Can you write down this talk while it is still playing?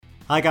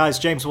Hi guys,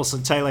 James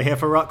Wilson Taylor here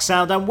for Rock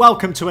Sound, and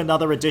welcome to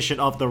another edition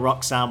of the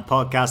Rock Sound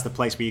podcast, the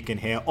place where you can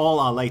hear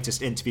all our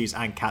latest interviews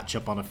and catch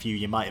up on a few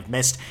you might have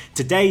missed.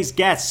 Today's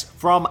guests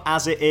from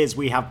As It Is,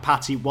 we have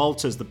Patty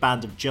Walters. The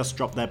band have just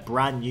dropped their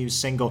brand new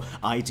single,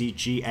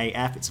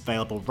 IDGAF. It's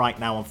available right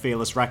now on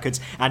Fearless Records,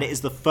 and it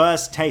is the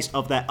first taste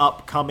of their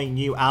upcoming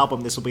new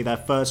album. This will be their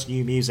first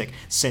new music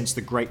since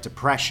the Great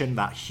Depression,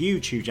 that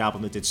huge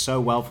album that did so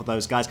well for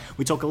those guys.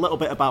 We talk a little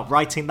bit about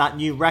writing that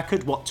new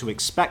record, what to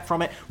expect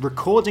from it,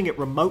 recording it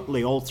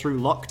remotely all through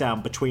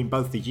lockdown between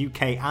both the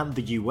UK and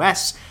the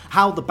US,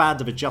 how the band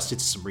have adjusted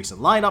to some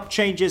recent lineup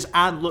changes,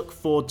 and look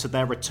forward to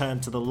their return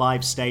to the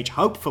live stage,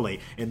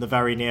 hopefully in the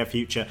very near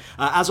future.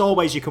 As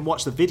always, you can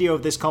watch the video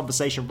of this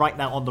conversation right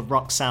now on the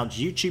Rock Sound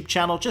YouTube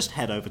channel. Just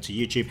head over to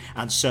YouTube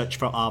and search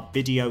for our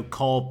video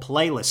call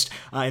playlist.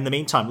 In the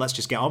meantime, let's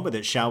just get on with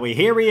it, shall we?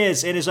 Here he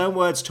is, in his own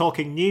words,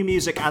 talking new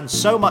music and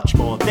so much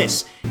more.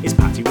 This is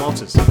Patty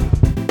Walters.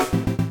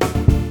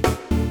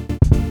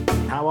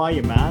 How are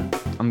you, man?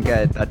 I'm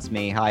good. That's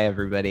me. Hi,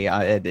 everybody.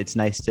 It's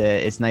nice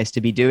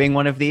to be doing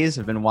one of these.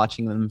 I've been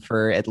watching them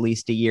for at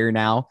least a year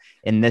now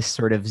in this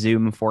sort of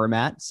Zoom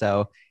format.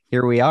 So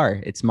here we are.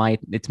 It's my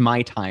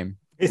time.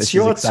 It's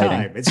your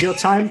time. It's your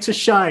time to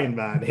shine,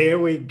 man. Here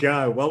we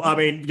go. Well, I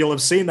mean, you'll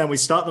have seen them. We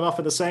start them off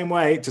in the same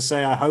way to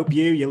say, I hope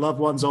you, your loved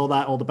ones, all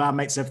that, all the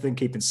bandmates, everything,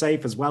 keeping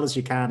safe as well as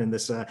you can in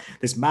this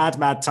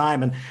mad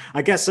time. And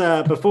I guess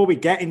before we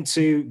get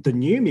into the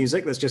new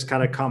music that's just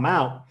kind of come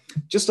out,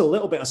 just a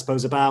little bit, I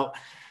suppose, about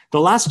the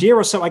last year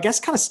or so, I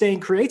guess, kind of staying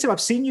creative. I've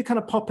seen you kind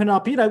of popping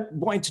up,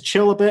 wanting to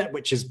chill a bit,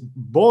 which is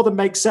more than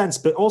makes sense,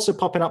 but also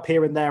popping up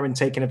here and there and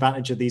taking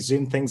advantage of these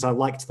Zoom things. I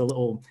liked the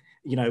little,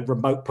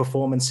 remote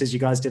performances you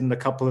guys did on a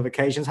couple of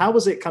occasions. How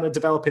was it kind of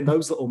developing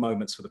those little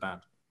moments for the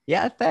band?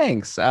 Yeah,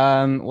 thanks.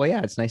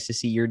 It's nice to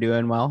see you're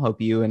doing well. Hope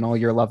you and all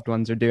your loved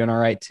ones are doing all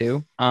right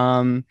too.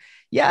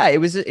 It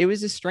was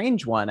a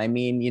strange one. I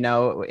mean,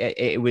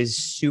 it was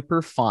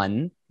super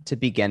fun to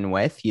begin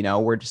with.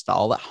 We're just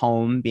all at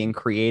home, being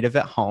creative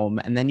at home,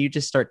 and then you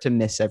just start to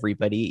miss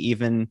everybody.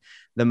 Even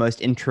the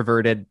most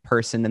introverted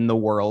person in the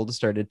world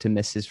started to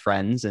miss his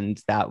friends, and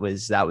that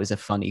was a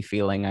funny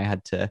feeling I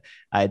had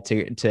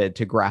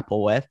to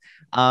grapple with.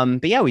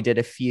 But yeah, we did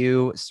a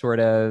few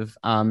sort of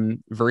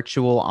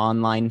virtual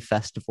online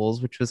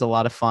festivals, which was a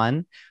lot of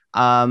fun.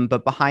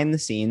 But behind the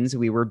scenes,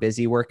 we were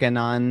busy working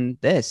on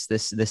the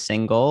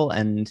single,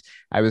 and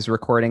I was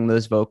recording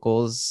those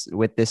vocals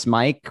with this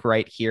mic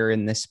right here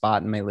in this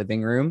spot in my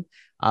living room.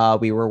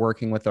 We were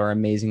working with our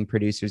amazing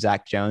producer,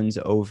 Zach Jones,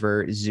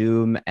 over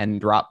Zoom and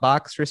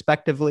Dropbox,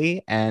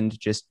 respectively, and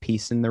just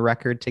piecing the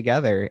record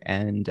together.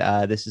 And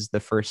this is the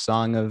first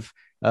song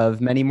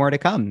of many more to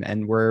come,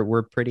 and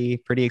we're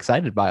pretty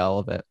excited by all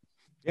of it.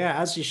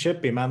 Yeah, as you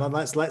should be, man. And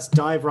let's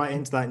dive right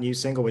into that new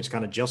single, which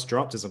kind of just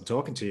dropped as I'm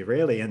talking to you,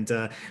 really. And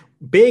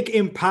big,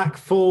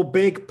 impactful,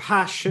 big,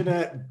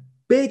 passionate,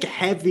 big,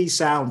 heavy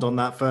sound on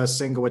that first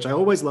single, which I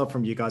always love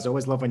from you guys. I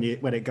always love when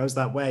it goes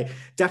that way.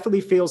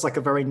 Definitely feels like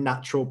a very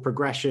natural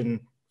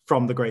progression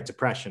from the Great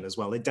Depression as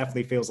well. It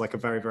definitely feels like a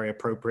very, very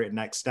appropriate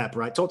next step,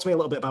 right? Talk to me a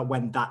little bit about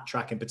when that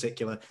track in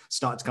particular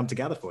started to come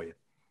together for you.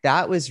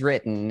 That was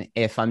written,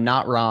 if I'm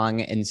not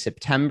wrong, in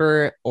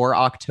September or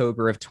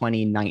October of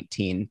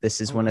 2019. This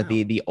is one of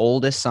the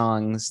oldest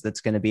songs that's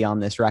going to be on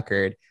this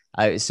record.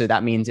 So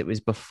that means it was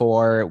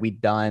before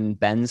we'd done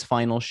Ben's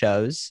final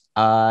shows.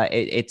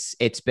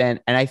 It's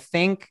been, and I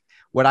think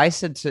what I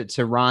said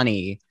to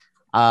Ronnie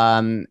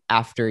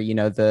after,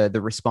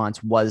 the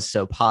response was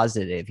so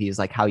positive. He was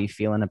like, "How you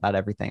feeling about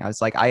everything?" I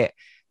was like,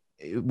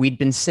 we'd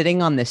been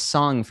sitting on this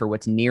song for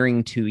what's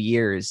nearing 2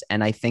 years.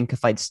 And I think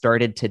if I'd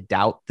started to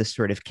doubt the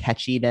sort of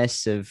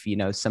catchiness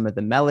of, some of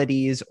the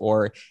melodies,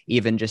 or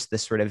even just the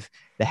sort of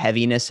the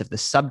heaviness of the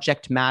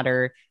subject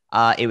matter,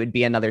 it would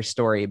be another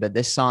story. But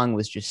this song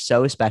was just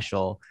so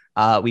special.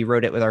 We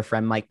wrote it with our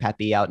friend Mike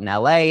Pepe out in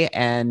LA,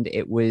 and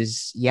it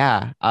was,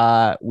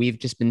 we've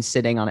just been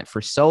sitting on it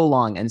for so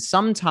long. And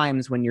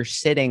sometimes when you're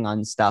sitting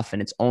on stuff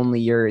and it's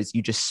only yours,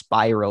 you just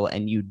spiral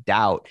and you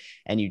doubt,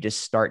 and you just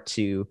start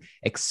to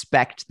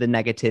expect the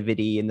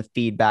negativity and the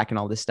feedback and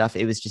all this stuff.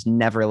 It was just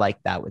never like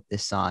that with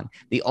this song.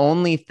 The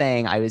only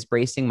thing I was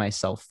bracing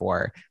myself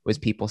for was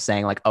people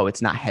saying like, "Oh,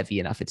 it's not heavy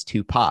enough, it's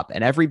too pop."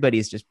 And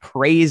everybody's just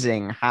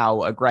praising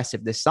how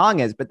aggressive this song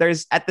is. But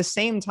there's, at the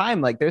same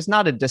time, like, there's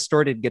not a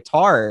distorted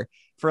guitar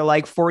for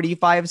like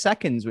 45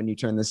 seconds when you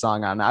turn the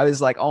song on. I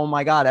was like, oh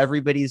my God,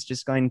 everybody's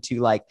just going to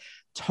like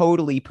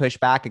totally push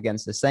back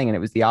against this thing. And it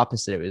was the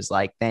opposite. It was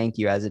like, thank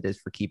you, As It Is,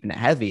 for keeping it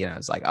heavy. And I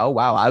was like, oh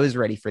wow, I was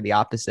ready for the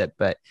opposite.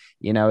 But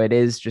it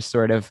is just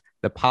sort of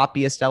the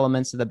poppiest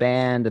elements of the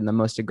band and the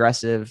most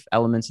aggressive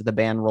elements of the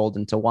band rolled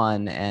into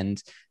one.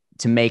 And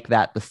to make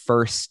that the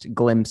first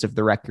glimpse of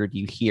the record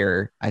you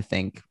hear, I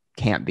think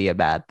can't be a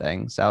bad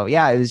thing. So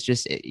yeah, it was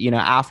just,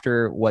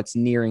 after what's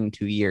nearing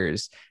 2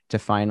 years, to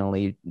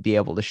finally be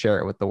able to share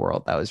it with the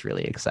world, that was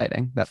really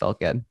exciting. That felt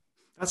good.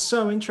 That's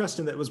so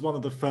interesting that it was one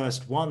of the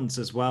first ones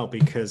as well,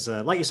 because,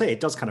 like you say, it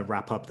does kind of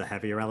wrap up the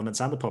heavier elements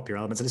and the popular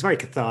elements, and it's very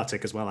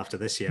cathartic as well after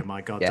this year.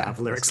 My God, to Yeah,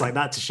 have lyrics like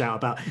that to shout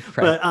about.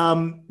 right.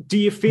 But do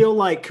you feel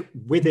like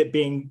with it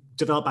being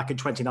developed back in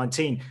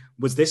 2019,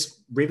 was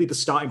this really the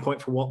starting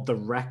point for what the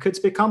record's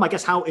become? I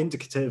guess how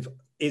indicative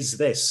is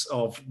this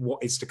of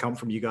what is to come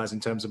from you guys in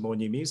terms of more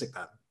new music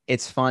then?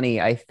 It's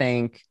funny. I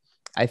think,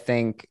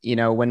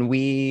 when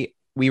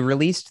we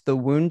released The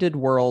Wounded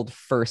World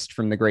first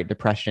from the Great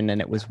Depression, and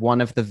it was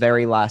one of the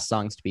very last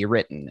songs to be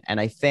written.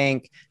 And I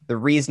think the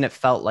reason it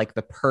felt like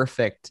the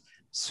perfect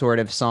sort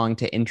of song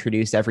to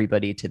introduce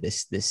everybody to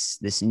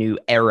this new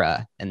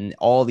era and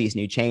all these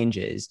new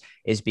changes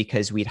is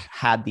because we'd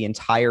had the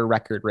entire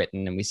record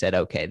written and we said,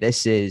 okay,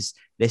 this is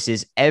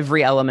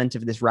every element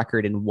of this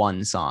record in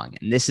one song,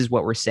 and this is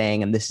what we're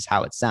saying, and this is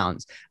how it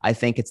sounds. I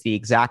think it's the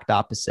exact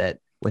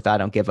opposite with I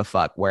Don't Give a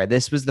Fuck, where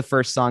this was the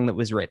first song that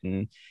was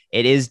written.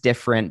 It is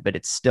different, but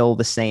it's still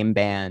the same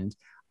band.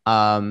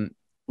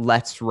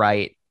 Let's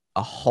write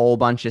a whole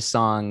bunch of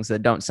songs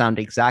that don't sound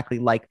exactly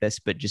like this,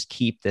 but just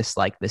keep this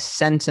like the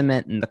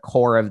sentiment and the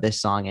core of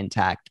this song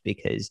intact,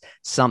 because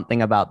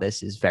something about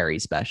this is very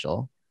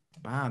special.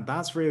 Man,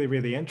 that's really,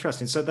 really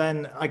interesting. So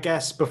then I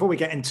guess before we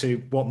get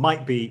into what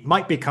might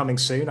be coming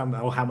soon,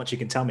 or how much you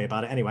can tell me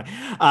about it anyway,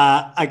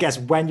 I guess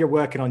when you're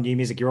working on new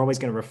music, you're always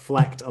going to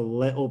reflect a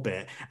little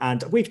bit.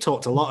 And we've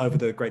talked a lot over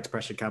the Great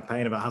Depression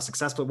campaign about how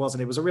successful it was.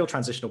 And it was a real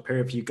transitional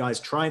period for you guys,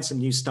 trying some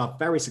new stuff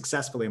very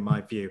successfully, in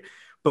my view.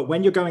 But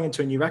when you're going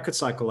into a new record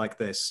cycle like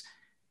this,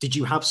 did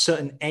you have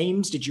certain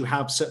aims? Did you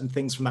have certain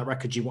things from that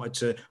record you wanted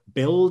to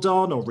build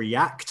on or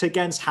react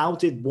against? How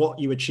did what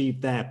you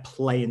achieved there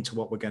play into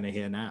what we're going to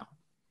hear now?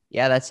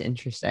 Yeah, that's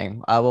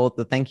interesting. Well,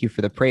 thank you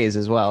for the praise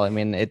as well. I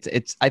mean,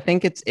 I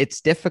think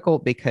it's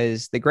difficult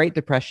because the Great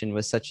Depression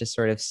was such a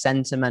sort of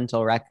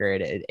sentimental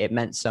record. It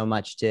meant so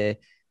much to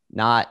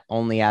not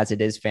only As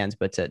It Is fans,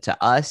 but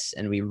to us.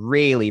 And we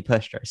really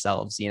pushed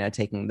ourselves,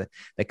 taking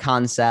the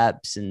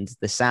concepts and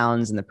the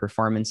sounds and the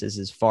performances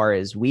as far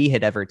as we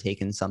had ever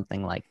taken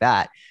something like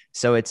that.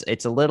 So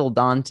it's a little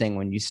daunting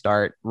when you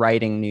start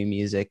writing new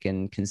music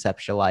and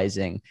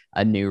conceptualizing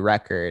a new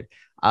record.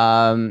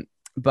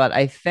 But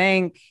I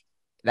think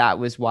that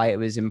was why it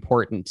was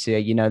important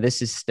to,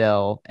 this is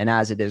still an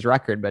As It Is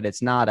record, but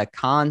it's not a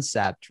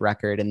concept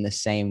record in the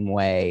same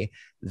way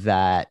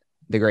that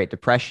the Great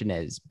Depression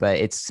is, but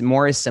it's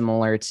more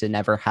similar to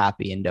Never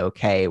Happy and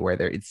Okay, where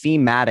there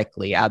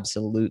thematically,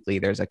 absolutely,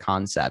 there's a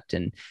concept.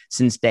 And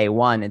since day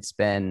one, it's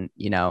been,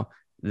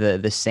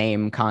 the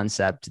same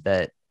concept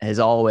that has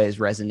always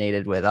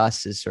resonated with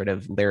us as sort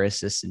of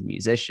lyricists and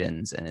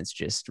musicians. And it's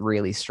just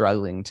really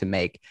struggling to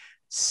make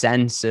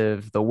sense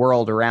of the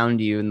world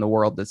around you and the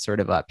world that's sort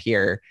of up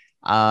here.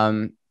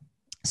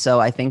 So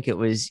I think it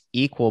was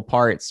equal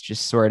parts,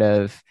 just sort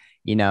of,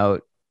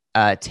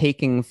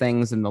 taking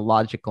things in the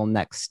logical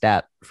next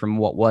step from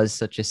what was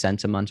such a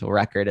sentimental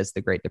record as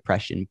the Great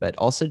Depression, but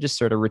also just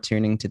sort of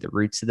returning to the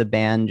roots of the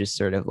band, just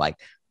sort of like,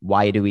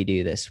 why do we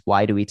do this?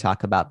 Why do we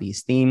talk about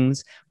these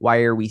themes?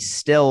 Why are we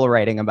still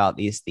writing about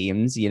these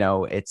themes?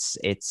 It's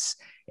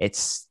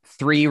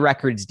 3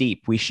 records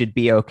deep. We should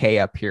be okay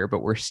up here,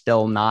 but we're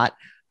still not.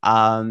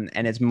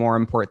 And it's more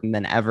important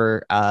than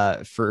ever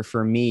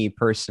for me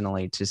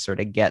personally to sort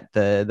of get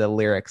the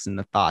lyrics and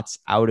the thoughts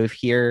out of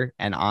here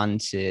and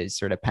onto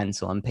sort of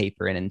pencil and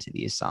paper and into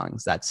these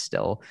songs. That's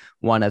still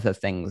one of the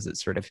things that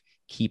sort of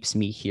keeps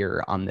me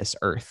here on this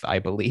earth, I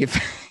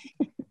believe.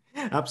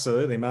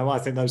 Absolutely, man. Well, I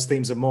think those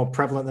themes are more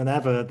prevalent than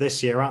ever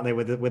this year, aren't they?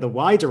 With a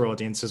wider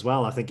audience as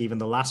well. I think even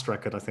the last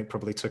record, I think,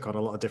 probably took on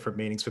a lot of different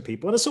meanings for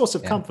people and a source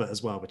of comfort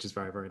as well, which is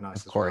very, very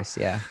nice. Of course,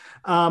 well.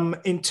 yeah.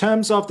 In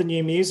terms of the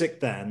new music,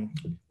 then,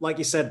 like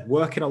you said,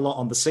 working a lot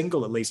on the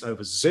single, at least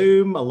over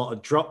Zoom, a lot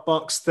of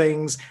Dropbox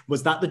things.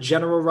 Was that the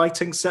general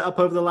writing setup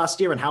over the last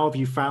year? And how have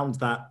you found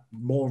that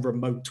more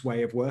remote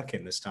way of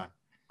working this time?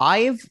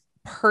 I've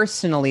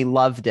personally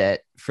loved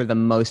it for the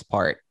most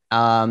part.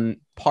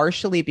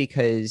 Partially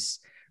because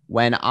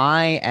when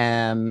I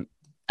am,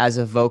 as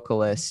a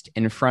vocalist,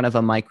 in front of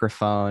a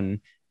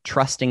microphone,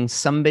 trusting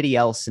somebody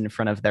else in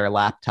front of their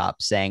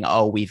laptop saying,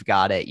 oh, we've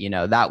got it,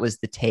 that was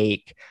the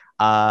take,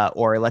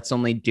 or let's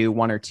only do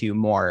 1 or 2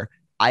 more.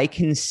 I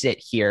can sit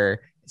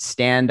here,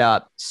 stand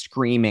up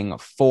screaming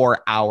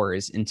 4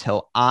 hours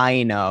until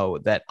I know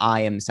that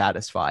I am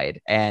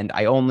satisfied. And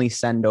I only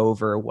send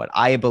over what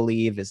I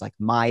believe is like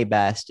my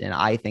best. And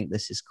I think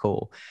this is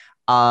cool.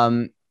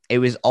 It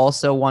was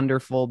also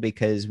wonderful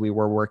because we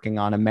were working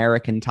on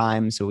American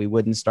time, so we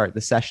wouldn't start the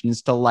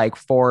sessions till like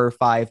 4 or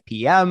 5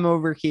 p.m.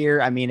 over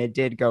here. I mean, it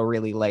did go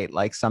really late.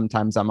 Like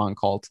sometimes I'm on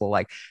call till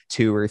like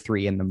 2 or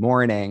 3 in the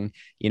morning,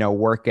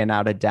 working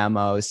out a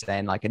demo,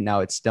 saying like,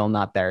 no, it's still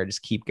not there.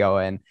 Just keep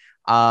going.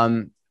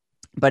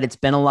 But it's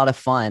been a lot of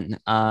fun.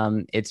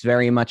 It's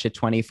very much a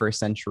 21st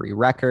century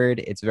record.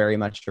 It's very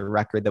much a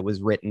record that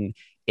was written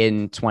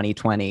in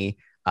 2020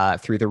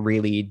 through the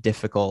really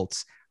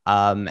difficult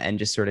and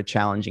just sort of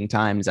challenging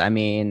times. I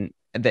mean,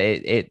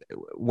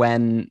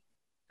 when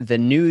the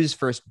news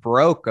first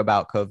broke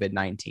about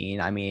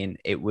COVID-19, I mean,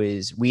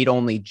 we'd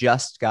only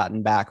just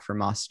gotten back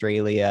from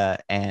Australia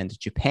and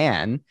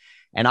Japan.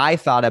 And I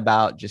thought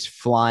about just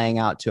flying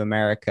out to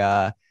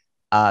America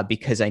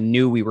because I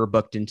knew we were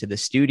booked into the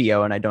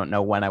studio and I don't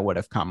know when I would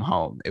have come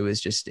home. It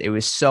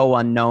was so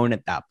unknown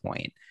at that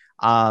point.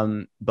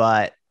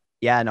 But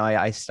yeah, no,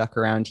 I stuck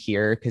around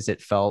here because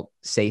it felt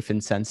safe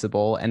and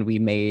sensible. And we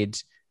made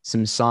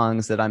some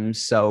songs that I'm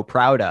so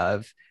proud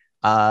of.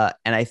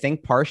 And I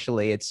think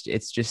partially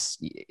it's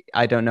just,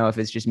 I don't know if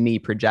it's just me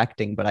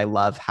projecting, but I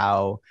love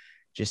how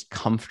just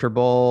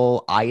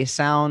comfortable I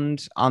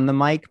sound on the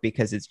mic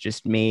because it's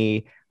just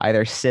me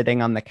either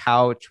sitting on the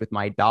couch with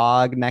my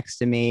dog next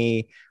to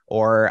me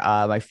or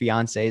my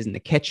fiance is in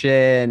the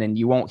kitchen and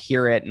you won't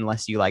hear it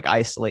unless you like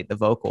isolate the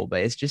vocal,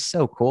 but it's just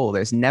so cool.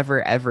 There's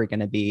never, ever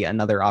going to be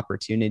another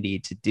opportunity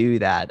to do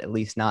that, at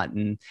least not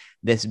in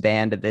this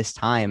band at this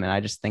time. And I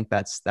just think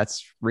that's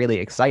really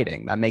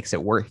exciting. That makes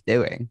it worth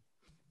doing.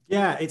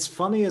 Yeah, it's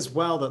funny as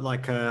well that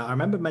like I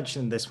remember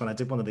mentioning this when I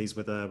did one of these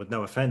with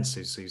No Offense,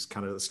 who's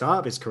kind of at the start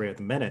of his career at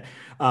the minute.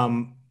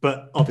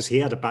 But obviously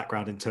he had a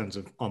background in terms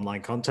of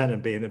online content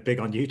and being big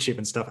on YouTube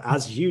and stuff,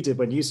 as you did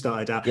when you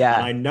started out. Yeah.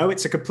 And I know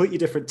it's a completely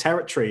different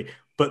territory,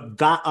 but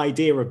that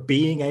idea of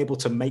being able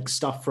to make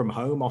stuff from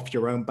home off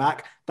your own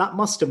back, that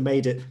must have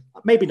made it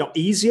maybe not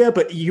easier,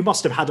 but you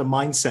must have had a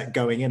mindset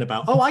going in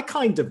about, oh, I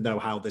kind of know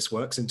how this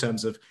works in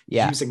terms of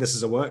using this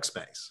as a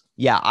workspace.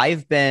 Yeah,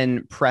 I've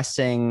been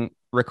pressing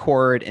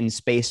record in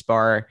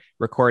spacebar,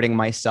 recording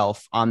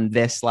myself on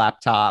this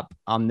laptop,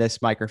 on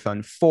this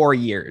microphone for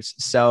years.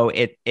 So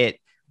it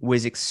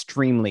was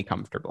extremely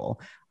comfortable.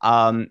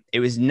 It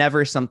was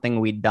never something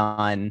we'd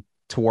done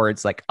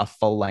towards like a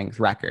full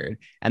length record.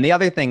 And the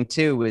other thing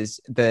too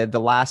was the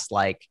last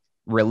like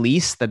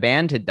release the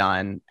band had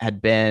done had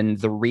been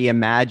the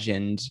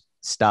reimagined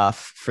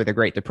stuff for the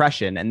Great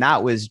Depression. And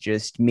that was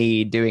just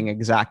me doing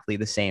exactly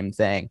the same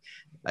thing.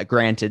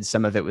 Granted,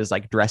 some of it was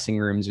like dressing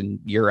rooms in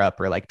Europe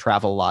or like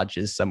travel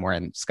lodges somewhere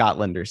in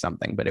Scotland or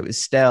something, but it was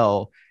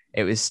still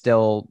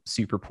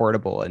super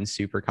portable and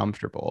super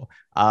comfortable.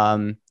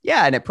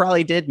 Yeah, and it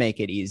probably did make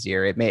it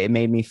easier. It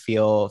made me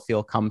feel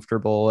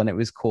comfortable, and it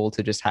was cool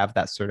to just have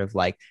that sort of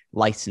like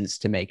license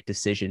to make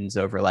decisions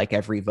over like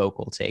every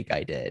vocal take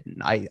I did.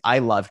 And I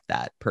loved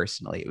that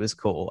personally. It was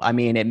cool. I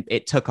mean,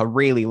 it took a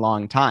really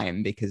long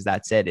time because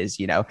that's it, is,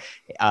 you know,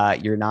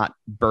 you're not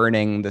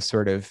burning the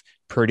sort of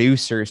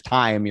producer's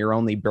time, you're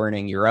only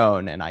burning your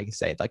own. And I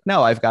say like,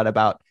 no, I've got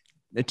about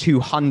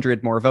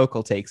 200 more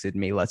vocal takes in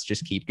me. Let's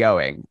just keep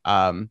going.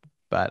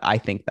 But I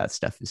think that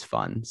stuff is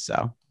fun.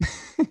 So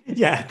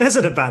yeah, there's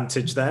an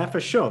advantage there for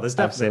sure. There's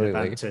definitely an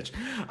advantage.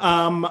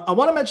 I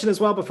want to mention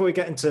as well before we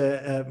get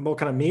into more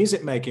kind of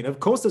music making, of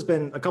course, there's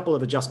been a couple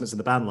of adjustments in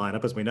the band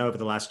lineup, as we know, over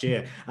the last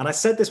year. And I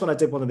said this when I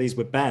did one of these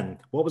with Ben.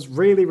 What was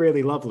really,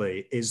 really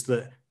lovely is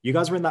that you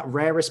guys were in that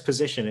rarest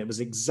position. It was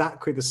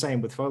exactly the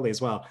same with Foley as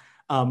well.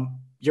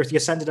 You're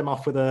sending them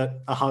off with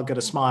a hug and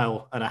a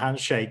smile and a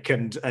handshake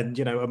and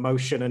you know,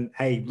 emotion and,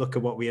 hey, look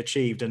at what we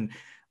achieved. And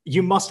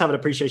you must have an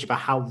appreciation for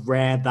how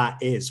rare that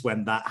is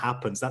when that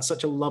happens. That's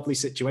such a lovely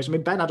situation. I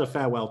mean, Ben had a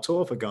farewell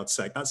tour, for God's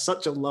sake. That's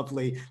such a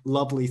lovely,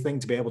 lovely thing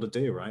to be able to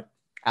do, right?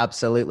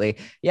 Absolutely.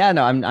 Yeah,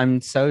 no,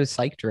 I'm so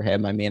psyched for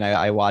him. I mean,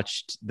 I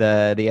watched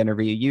the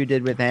interview you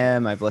did with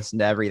him. I've listened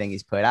to everything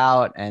he's put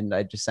out, and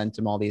I just sent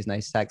him all these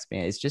nice texts.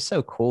 Man, it's just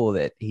so cool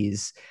that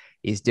he's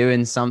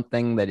doing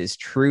something that is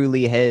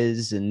truly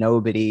his and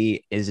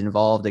nobody is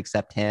involved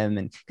except him.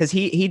 And because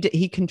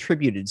he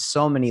contributed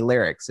so many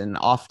lyrics, and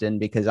often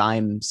because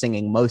I'm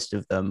singing most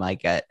of them, I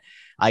get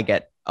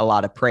a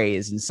lot of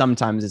praise, and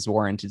sometimes it's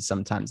warranted,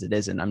 sometimes it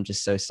isn't. I'm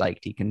just so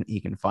psyched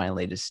he can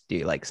finally just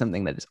do like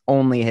something that is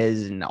only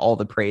his and all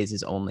the praise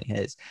is only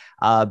his.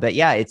 But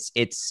yeah,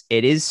 it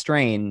is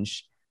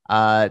strange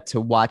to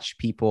watch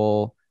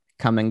people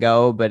come and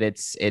go, but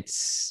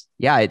it's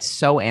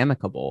so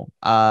amicable.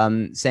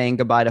 Saying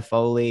goodbye to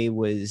Foley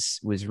was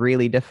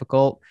really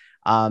difficult.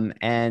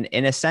 And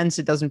in a sense,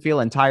 it doesn't feel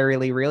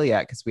entirely real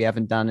yet because we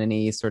haven't done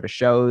any sort of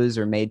shows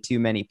or made too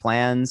many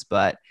plans,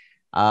 but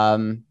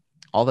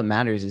all that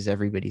matters is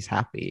everybody's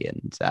happy.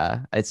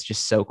 And it's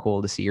just so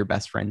cool to see your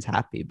best friends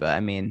happy. But I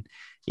mean,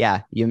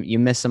 yeah, you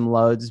miss them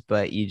loads,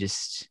 but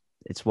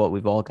it's what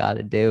we've all got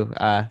to do.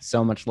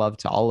 So much love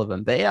to all of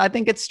them. But yeah, I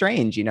think it's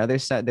strange. You know,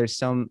 there's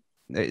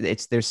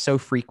so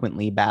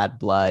frequently bad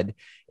blood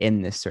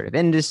in this sort of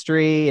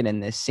industry and in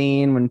this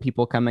scene when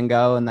people come and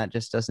go, and that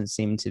just doesn't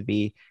seem to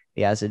be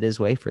the as it is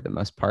way for the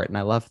most part. And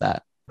I love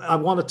that. I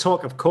want to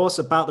talk, of course,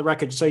 about the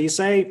record. So you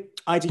say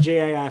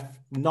IDGAF,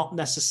 not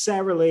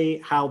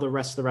necessarily how the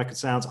rest of the record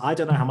sounds. I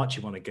don't know how much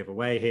you want to give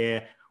away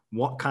here.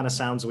 What kind of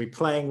sounds are we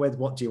playing with?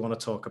 What do you want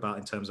to talk about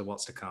in terms of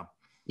what's to come?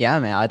 Yeah,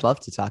 man, I'd love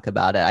to talk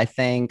about it. I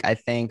think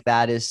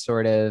that is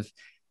sort of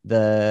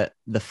the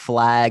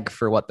flag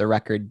for what the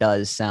record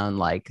does sound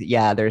like.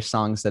 Yeah, there's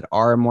songs that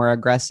are more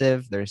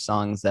aggressive, there's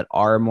songs that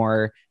are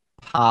more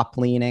pop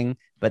leaning,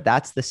 but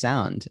that's the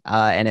sound,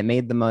 and it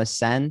made the most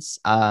sense.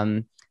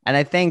 And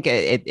I think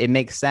it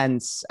makes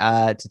sense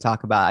to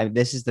talk about.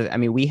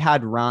 We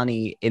had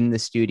Ronnie in the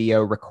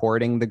studio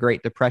recording The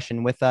Great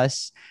Depression with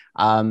us,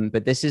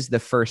 but this is the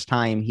first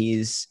time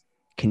he's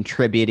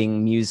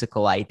contributing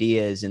musical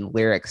ideas and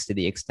lyrics to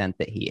the extent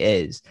that he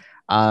is.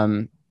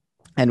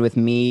 And with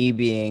me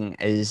being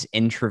as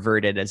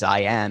introverted as I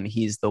am,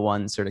 he's the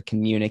one sort of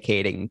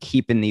communicating,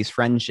 keeping these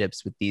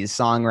friendships with these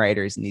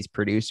songwriters and these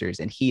producers.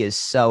 And he is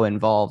so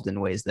involved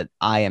in ways that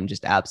I am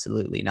just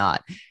absolutely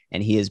not.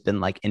 And he has been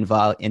like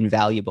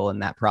invaluable in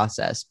that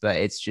process. But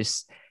it's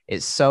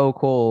so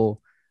cool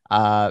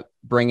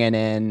bringing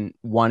in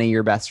one of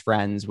your best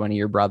friends, one of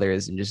your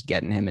brothers, and just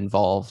getting him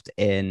involved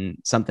in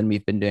something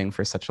we've been doing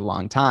for such a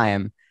long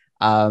time.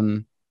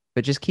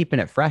 But just keeping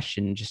it fresh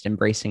and just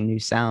embracing new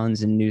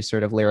sounds and new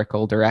sort of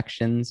lyrical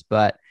directions.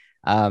 But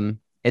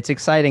it's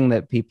exciting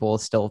that people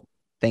still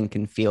think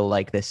and feel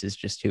like this is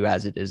just who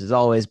As It Is has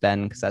always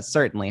been, because that's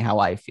certainly how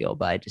I feel,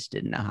 but I just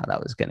didn't know how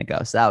that was going to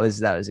go. So that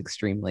was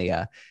extremely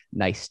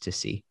nice to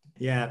see.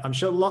 Yeah, I'm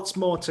sure lots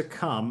more to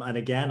come. And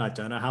again, I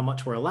don't know how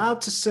much we're allowed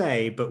to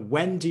say, but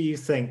when do you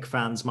think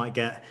fans might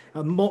get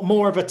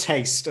more of a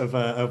taste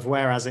of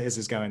where As It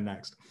Is going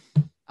next?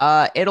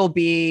 It'll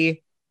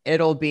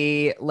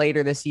be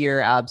later this year.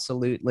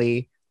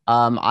 Absolutely.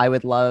 I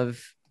would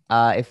love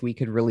if we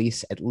could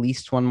release at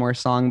least one more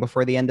song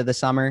before the end of the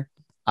summer.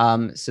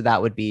 So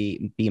that would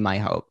be my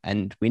hope.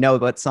 And we know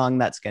what song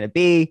that's going to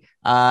be.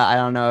 I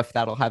don't know if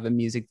that'll have a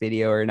music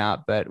video or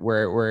not, but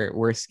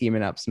we're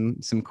scheming up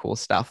some cool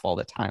stuff all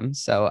the time.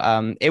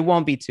 So it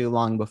won't be too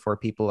long before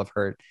people have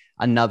heard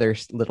another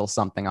little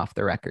something off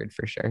the record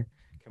for sure.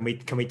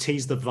 Can we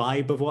tease the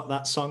vibe of what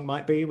that song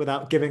might be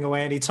without giving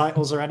away any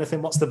titles or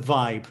anything? What's the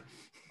vibe?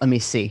 Let me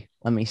see.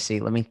 Let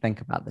me think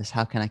about this.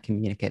 How can I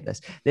communicate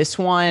this? This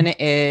one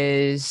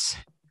is,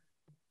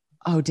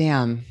 oh,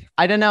 damn.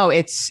 I don't know.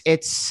 It's,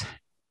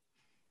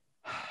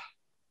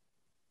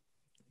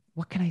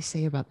 what can I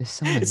say about this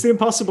song? It's the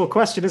impossible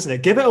question, isn't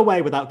it? Give it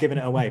away without giving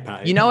it away,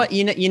 Patty. You know what?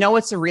 You know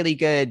what's a really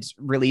good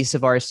release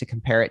of ours to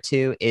compare it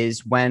to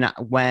is when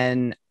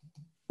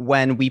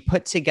we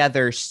put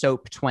together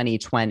Soap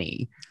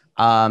 2020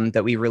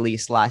 that we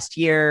released last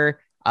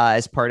year.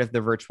 As part of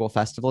the virtual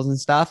festivals and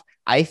stuff.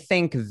 I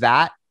think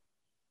that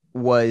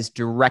was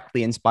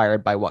directly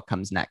inspired by what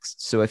comes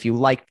next. So if you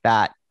liked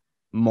that,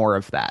 more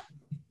of that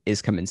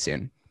is coming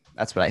soon.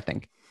 That's what I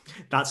think.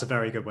 That's a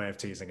very good way of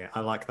teasing it. I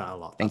like that a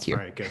lot. That's Thank you.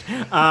 Very good.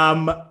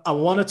 I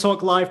want to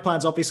talk live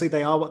plans. Obviously,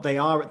 they are what they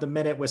are at the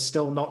minute. We're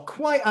still not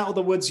quite out of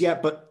the woods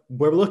yet, but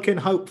we're looking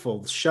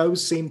hopeful.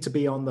 Shows seem to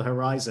be on the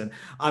horizon.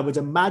 I would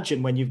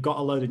imagine when you've got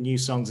a load of new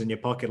songs in your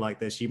pocket like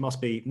this, you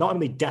must be not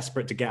only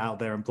desperate to get out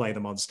there and play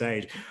them on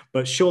stage,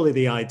 but surely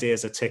the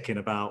ideas are ticking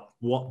about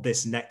what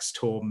this next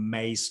tour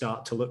may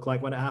start to look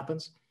like when it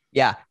happens.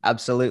 Yeah,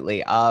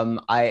 absolutely.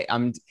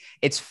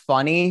 It's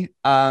funny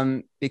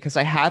because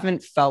I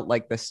haven't felt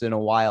like this in a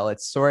while.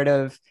 It's sort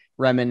of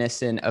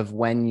reminiscent of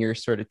when you're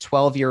sort of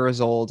 12 years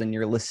old and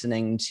you're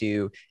listening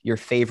to your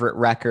favorite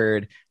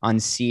record on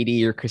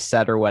CD or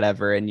cassette or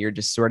whatever, and you're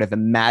just sort of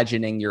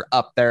imagining you're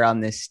up there on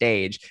this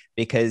stage,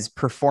 because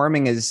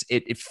performing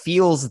it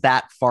feels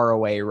that far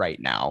away right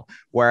now,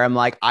 where I'm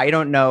like, I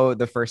don't know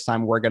the first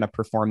time we're going to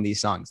perform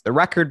these songs. The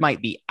record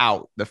might be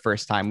out the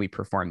first time we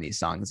perform these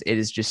songs. It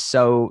is just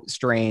so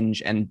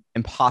strange and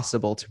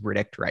impossible to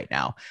predict right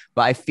now.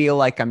 But I feel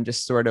like I'm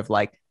just sort of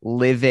like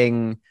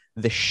living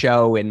the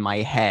show in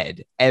my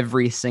head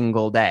every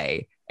single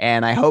day.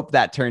 And I hope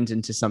that turns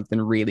into something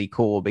really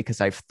cool, because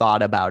I've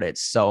thought about it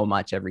so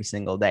much every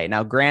single day.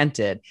 Now,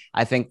 granted,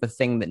 I think the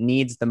thing that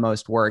needs the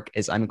most work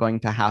is I'm going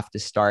to have to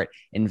start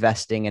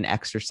investing in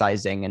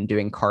exercising and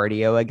doing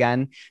cardio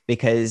again,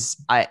 because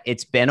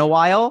it's been a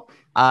while.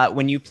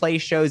 When you play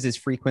shows as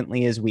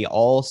frequently as we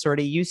all sort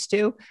of used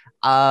to,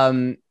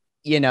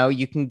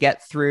 you can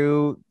get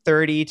through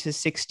 30 to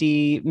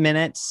 60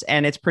 minutes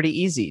and it's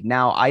pretty easy.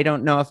 Now, I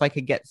don't know if I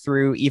could get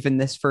through even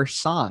this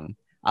first song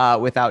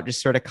without just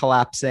sort of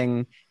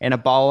collapsing in a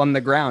ball on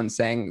the ground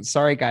saying,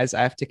 sorry, guys,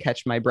 I have to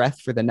catch my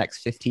breath for the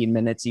next 15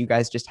 minutes. You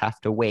guys just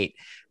have to wait.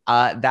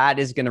 That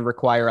is going to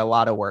require a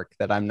lot of work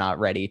that I'm not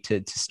ready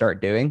to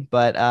start doing.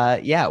 But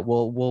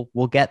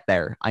we'll get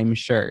there. I'm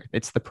sure.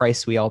 It's the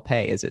price we all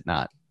pay, is it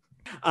not?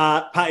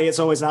 Patty, it's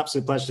always an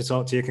absolute pleasure to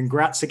talk to you.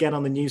 Congrats again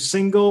on the new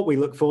single. We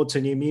look forward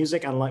to new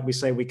music, and like we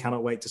say, we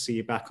cannot wait to see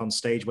you back on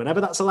stage whenever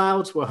that's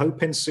allowed. We're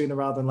hoping sooner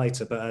rather than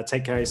later, but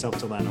take care of yourself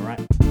till then. All right.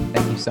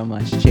 Thank you so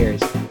much.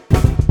 Cheers.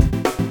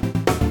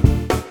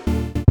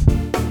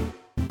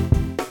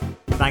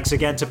 Thanks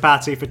again to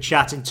Patty for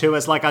chatting to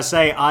us. Like I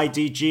say,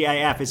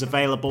 IDGAF is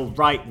available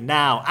right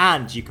now,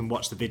 and you can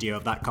watch the video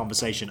of that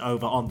conversation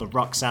over on the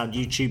Rock Sound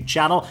YouTube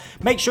channel.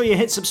 Make sure you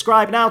hit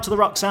subscribe now to the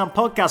Rock Sound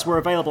podcast. We're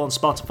available on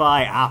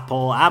Spotify,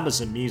 Apple,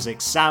 Amazon Music,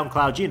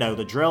 SoundCloud, you know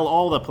the drill,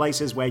 all the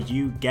places where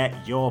you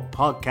get your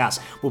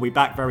podcasts. We'll be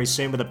back very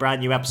soon with a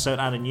brand new episode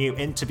and a new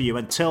interview.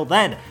 Until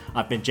then,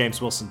 I've been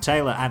James Wilson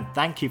Taylor, and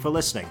thank you for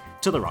listening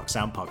to the Rock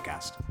Sound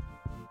podcast.